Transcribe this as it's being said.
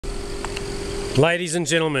Ladies and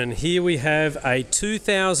gentlemen, here we have a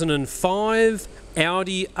 2005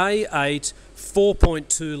 Audi A8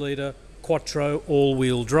 4.2 litre Quattro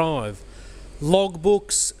all-wheel drive.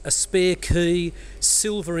 Logbooks, a spare key,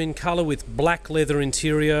 silver in colour with black leather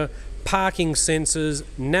interior, parking sensors,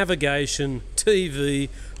 navigation, TV,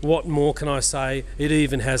 what more can I say? It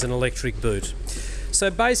even has an electric boot. So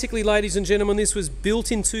basically, ladies and gentlemen, this was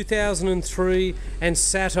built in 2003 and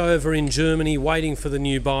sat over in Germany waiting for the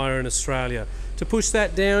new buyer in Australia. To push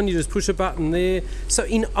that down, you just push a button there. So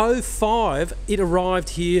in 05, it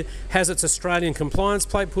arrived here, has its Australian compliance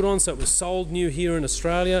plate put on, so it was sold new here in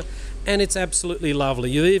Australia, and it's absolutely lovely.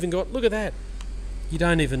 You've even got, look at that, you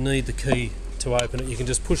don't even need the key to open it. You can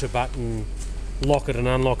just push a button, lock it and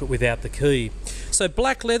unlock it without the key. So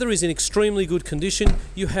black leather is in extremely good condition.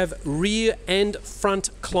 You have rear and front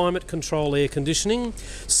climate control air conditioning,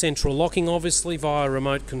 central locking obviously via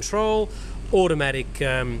remote control, automatic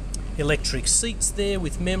electric seats there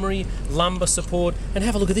with memory, lumbar support, and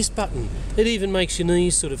have a look at this button. It even makes your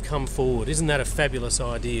knees sort of come forward. Isn't that a fabulous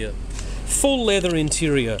idea? Full leather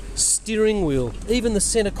interior, steering wheel, even the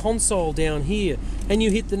centre console down here, and you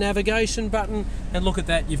hit the navigation button and look at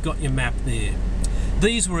that, you've got your map there.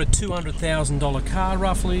 These were a $200,000 car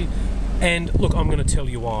roughly, and look, I'm going to tell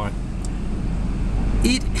you why.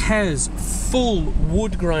 It has full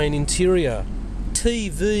wood grain interior,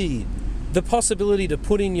 TV, the possibility to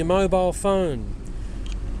put in your mobile phone,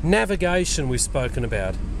 navigation we've spoken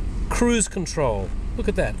about, cruise control, look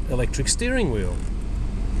at that, electric steering wheel.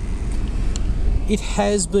 It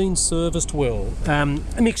has been serviced well,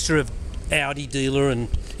 a mixture of Audi dealer and,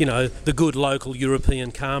 you know, the good local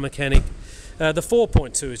European car mechanic. The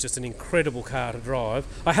 4.2 is just an incredible car to drive.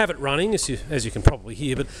 I have it running, as you can probably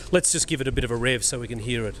hear, but let's just give it a bit of a rev so we can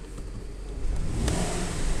hear it.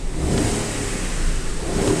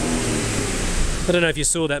 I don't know if you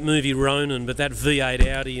saw that movie Ronin, but that V8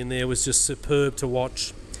 Audi in there was just superb to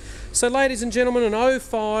watch. So ladies and gentlemen, an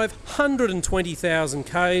 05, 120,000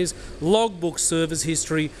 Ks, logbook service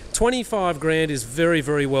history, 25 grand is very,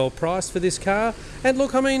 very well priced for this car. And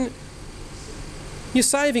look, I mean, you're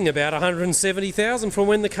saving about 170,000 from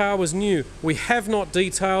when the car was new. We have not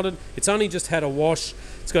detailed it, it's only just had a wash.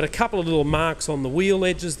 It's got a couple of little marks on the wheel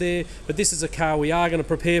edges there, but this is a car we are going to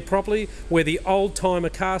prepare properly. We're the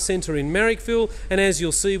Oldtimer car centre in Marrickville, and as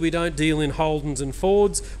you'll see, we don't deal in Holdens and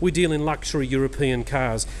Fords, we deal in luxury European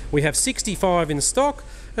cars. We have 65 in stock,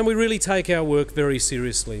 and we really take our work very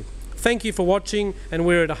seriously. Thank you for watching, and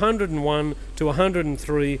we're at 101 to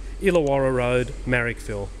 103 Illawarra Road,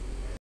 Marrickville.